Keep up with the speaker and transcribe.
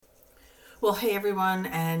Well, hey everyone,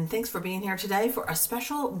 and thanks for being here today for a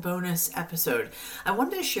special bonus episode. I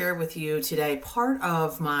wanted to share with you today part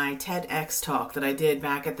of my TEDx talk that I did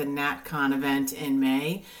back at the NatCon event in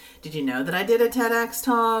May. Did you know that I did a TEDx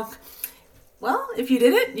talk? Well, if you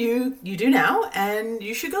did it, you do now, and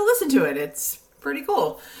you should go listen to it. It's pretty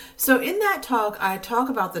cool. So in that talk, I talk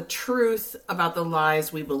about the truth about the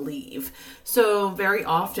lies we believe. So very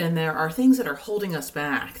often there are things that are holding us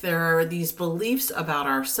back. There are these beliefs about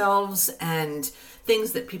ourselves and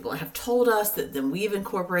things that people have told us that then we've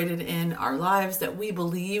incorporated in our lives that we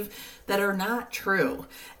believe that are not true.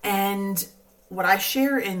 And what I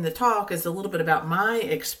share in the talk is a little bit about my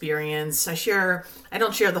experience. I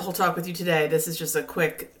don't share the whole talk with you today. This is just a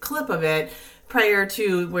quick clip of it. Prior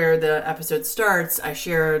to where the episode starts, I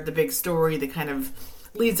share the big story that kind of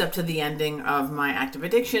leads up to the ending of my active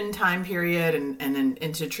addiction time period and then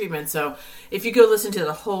into treatment. So if you go listen to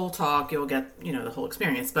the whole talk, you'll get, the whole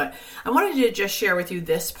experience. But I wanted to just share with you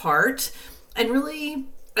this part and really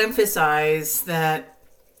emphasize that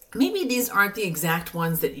maybe these aren't the exact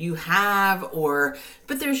ones that you have,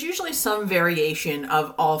 but there's usually some variation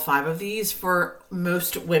of all 5 of these for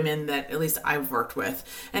most women that at least I've worked with,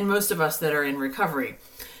 and most of us that are in recovery.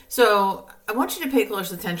 So I want you to pay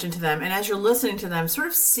close attention to them, and as you're listening to them, sort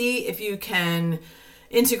of see if you can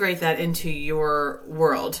integrate that into your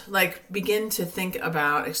world. Like begin to think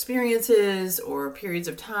about experiences or periods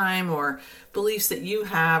of time or beliefs that you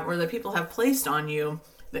have or that people have placed on you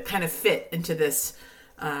that kind of fit into this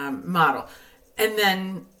model. And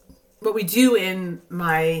then what we do in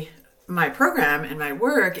my program and my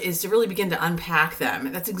work is to really begin to unpack them.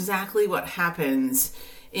 And that's exactly what happens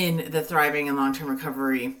in the Thriving and Long-Term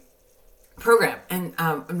Recovery program. And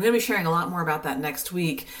I'm going to be sharing a lot more about that next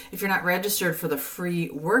week. If you're not registered for the free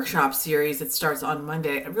workshop series that starts on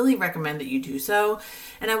Monday, I really recommend that you do so.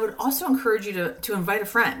 And I would also encourage you to invite a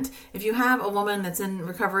friend. If you have a woman that's in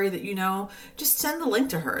recovery that you know, just send the link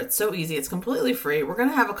to her. It's so easy. It's completely free. We're going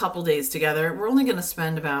to have a couple days together. We're only going to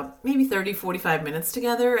spend about maybe 30, 45 minutes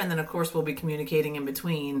together. And then of course we'll be communicating in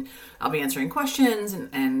between. I'll be answering questions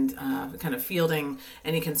and kind of fielding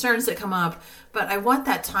any concerns that come up. But I want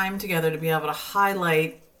that time together to be able to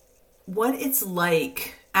highlight what it's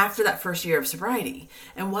like after that first year of sobriety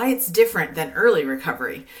and why it's different than early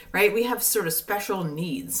recovery, right? We have sort of special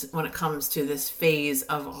needs when it comes to this phase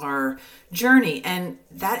of our journey. And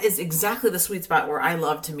that is exactly the sweet spot where I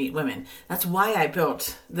love to meet women. That's why I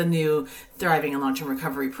built the new Thriving and Long-Term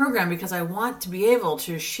Recovery program, because I want to be able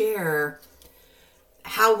to share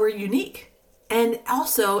how we're unique. And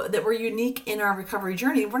also that we're unique in our recovery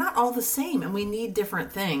journey. We're not all the same and we need different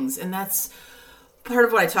things. And that's part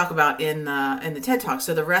of what I talk about in the TED Talk.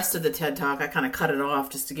 So the rest of the TED Talk, I kind of cut it off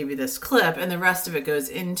just to give you this clip. And the rest of it goes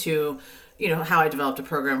into, how I developed a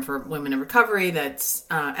program for women in recovery that's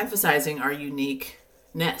emphasizing our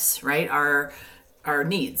uniqueness, right? Our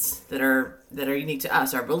needs that are unique to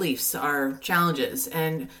us, our beliefs, our challenges.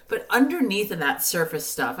 But underneath of that surface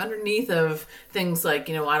stuff, underneath of things like,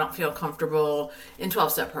 I don't feel comfortable in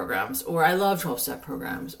 12-step programs, or I love 12-step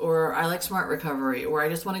programs, or I like smart recovery, or I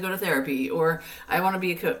just want to go to therapy, or I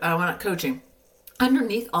want coaching.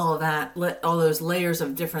 Underneath all of that, all those layers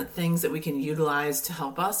of different things that we can utilize to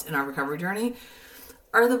help us in our recovery journey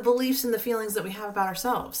are the beliefs and the feelings that we have about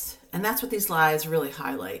ourselves. And that's what these lies really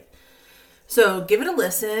highlight. So give it a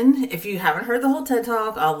listen. If you haven't heard the whole TED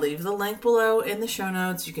Talk, I'll leave the link below in the show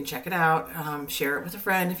notes. You can check it out. Share it with a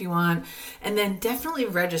friend if you want. And then definitely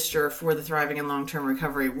register for the Thriving and Long-Term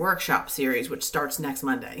Recovery workshop series, which starts next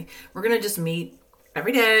Monday. We're going to just meet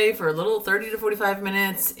every day for a little 30 to 45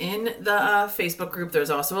 minutes in the Facebook group. There's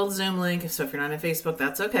also a Zoom link. So if you're not on Facebook,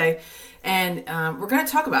 that's okay. And we're going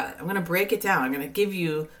to talk about it. I'm going to break it down. I'm going to give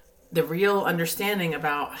you the real understanding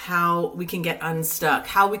about how we can get unstuck,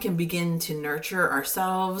 how we can begin to nurture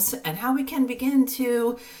ourselves, and how we can begin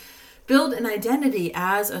to build an identity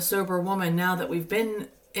as a sober woman now that we've been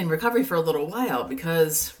in recovery for a little while,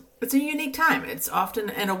 because it's a unique time. It's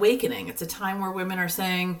often an awakening. It's a time where women are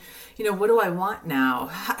saying, what do I want now?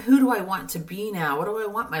 Who do I want to be now? What do I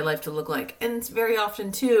want my life to look like? And very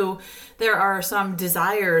often too, there are some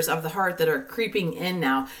desires of the heart that are creeping in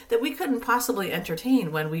now that we couldn't possibly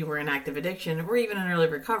entertain when we were in active addiction or even in early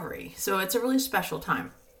recovery. So it's a really special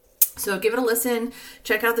time. So give it a listen,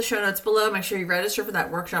 check out the show notes below, make sure you register for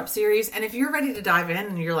that workshop series. And if you're ready to dive in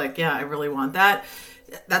and you're like, yeah, I really want that,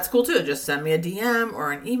 that's cool too. Just send me a DM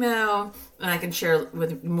or an email and I can share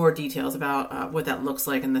with more details about what that looks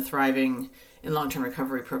like in the Thriving in Long-Term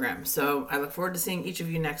Recovery program. So I look forward to seeing each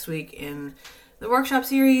of you next week in the workshop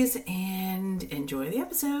series, and enjoy the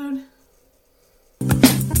episode.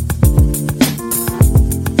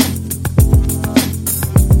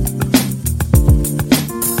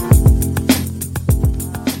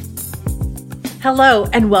 Hello,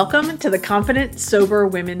 and welcome to the Confident Sober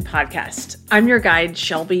Women podcast. I'm your guide,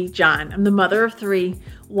 Shelby John. I'm the mother of 3,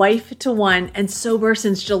 wife to 1, and sober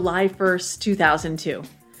since July 1st, 2002.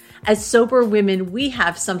 As sober women, we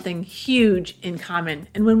have something huge in common.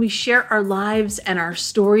 And when we share our lives and our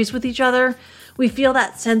stories with each other, we feel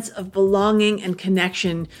that sense of belonging and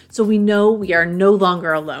connection, so we know we are no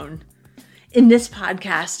longer alone. In this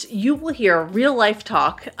podcast, you will hear real-life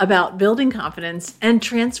talk about building confidence and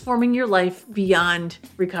transforming your life beyond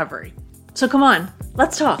recovery. So come on,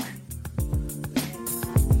 let's talk.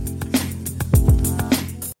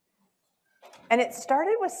 And it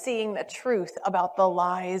started with seeing the truth about the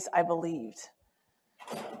lies I believed.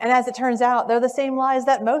 And as it turns out, they're the same lies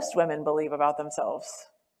that most women believe about themselves.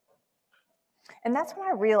 And that's when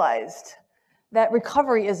I realized that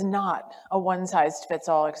recovery is not a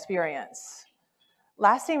one-size-fits-all experience.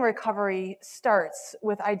 Lasting recovery starts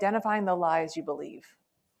with identifying the lies you believe.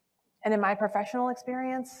 And in my professional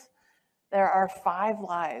experience, there are 5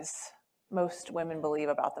 lies most women believe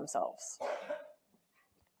about themselves.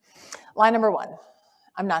 Lie number 1,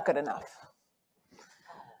 I'm not good enough.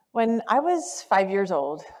 When I was 5 years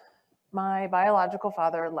old, my biological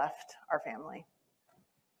father left our family.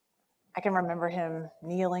 I can remember him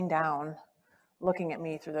kneeling down, looking at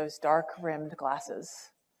me through those dark-rimmed glasses,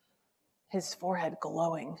 his forehead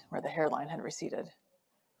glowing where the hairline had receded.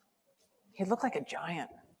 He looked like a giant.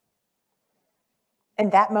 In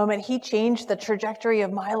that moment, he changed the trajectory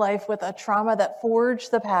of my life with a trauma that forged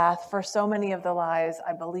the path for so many of the lies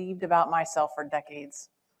I believed about myself for decades.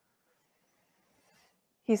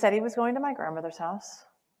 He said he was going to my grandmother's house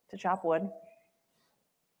to chop wood,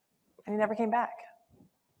 and he never came back.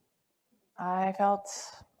 I felt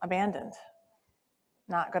abandoned,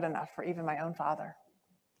 not good enough for even my own father.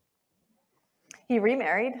 He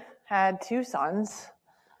remarried, had 2 sons,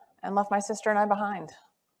 and left my sister and I behind.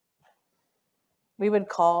 We would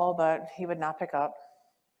call, but he would not pick up.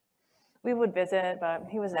 We would visit, but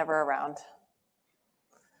he was never around.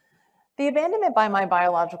 The abandonment by my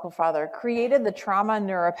biological father created the trauma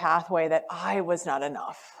neuropathway that I was not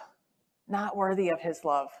enough, not worthy of his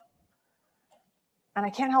love. And I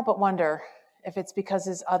can't help but wonder if it's because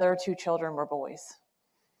his other 2 children were boys.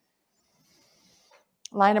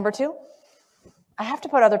 Lie number 2, I have to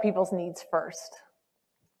put other people's needs first.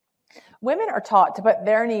 Women are taught to put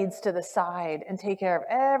their needs to the side and take care of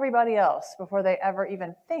everybody else before they ever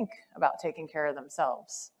even think about taking care of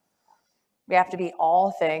themselves. We have to be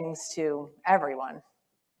all things to everyone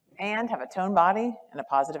and have a toned body and a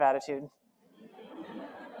positive attitude.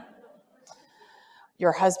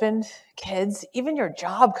 Your husband, kids, even your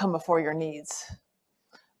job come before your needs.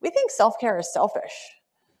 We think self-care is selfish.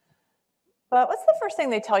 But what's the first thing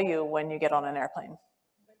they tell you when you get on an airplane?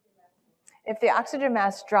 If the oxygen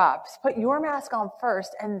mask drops, put your mask on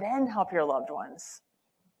first and then help your loved ones.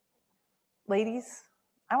 Ladies,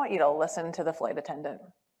 I want you to listen to the flight attendant.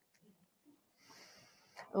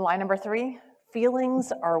 Lie number 3,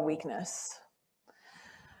 feelings are weakness.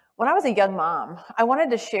 When I was a young mom, I wanted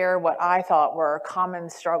to share what I thought were common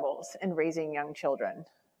struggles in raising young children.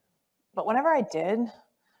 But whenever I did,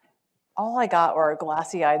 all I got were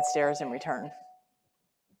glassy-eyed stares in return.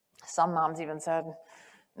 Some moms even said,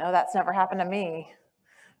 "No, that's never happened to me,"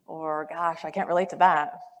 or "Gosh, I can't relate to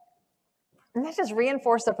that." And that just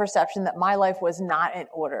reinforced the perception that my life was not in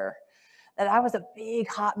order, that I was a big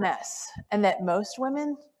hot mess, and that most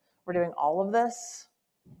women were doing all of this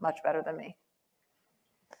much better than me.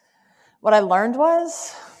 What I learned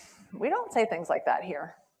was, we don't say things like that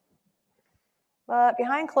here. But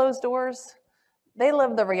behind closed doors, they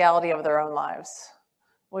lived the reality of their own lives,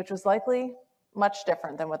 which was likely much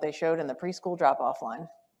different than what they showed in the preschool drop-off line.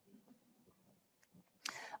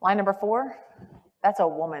 Line number 4, that's a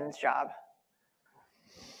woman's job.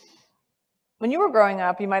 When you were growing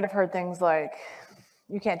up, you might have heard things like,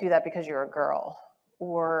 "You can't do that because you're a girl,"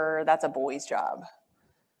 or "That's a boy's job."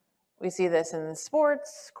 We see this in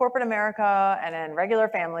sports, corporate America, and in regular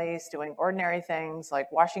families doing ordinary things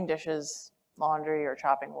like washing dishes, laundry, or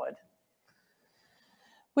chopping wood.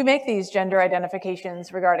 We make these gender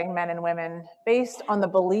identifications regarding men and women based on the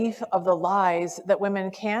belief of the lies that women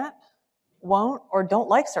can't, won't, or don't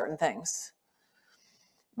like certain things.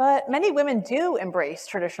 But many women do embrace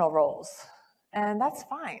traditional roles, and that's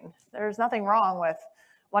fine. There's nothing wrong with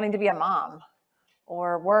wanting to be a mom,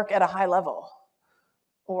 or work at a high level,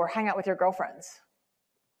 or hang out with your girlfriends.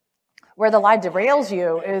 Where the lie derails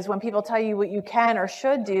you is when people tell you what you can or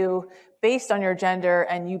should do based on your gender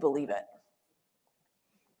and you believe it.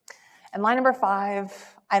 And line number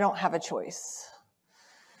 5, I don't have a choice.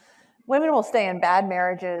 Women will stay in bad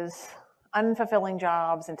marriages, unfulfilling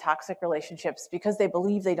jobs, and toxic relationships because they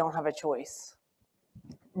believe they don't have a choice.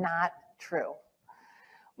 Not true.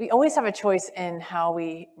 We always have a choice in how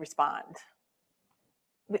we respond.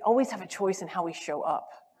 We always have a choice in how we show up.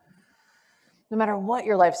 No matter what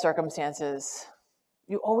your life circumstances,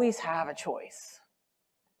 you always have a choice.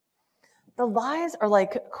 The lies are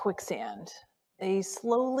like quicksand. They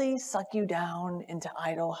slowly suck you down into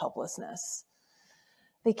idle helplessness.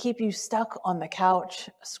 They keep you stuck on the couch,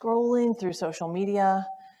 scrolling through social media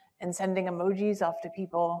and sending emojis off to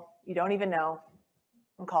people you don't even know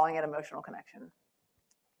and calling it emotional connection.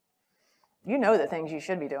 You know the things you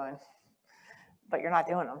should be doing, but you're not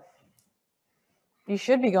doing them. You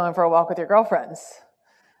should be going for a walk with your girlfriends,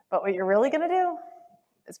 but what you're really going to do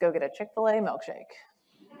is go get a Chick-fil-A milkshake.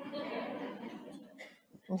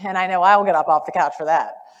 And I know I will get up off the couch for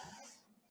that.